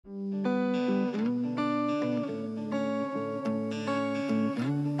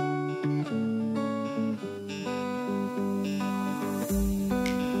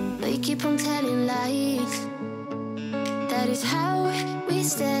keep on telling lies. That is how we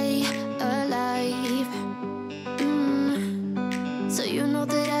stay alive. So you know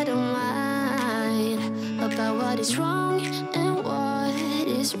that I don't mind about what is wrong and what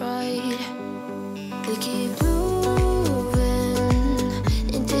is right. We keep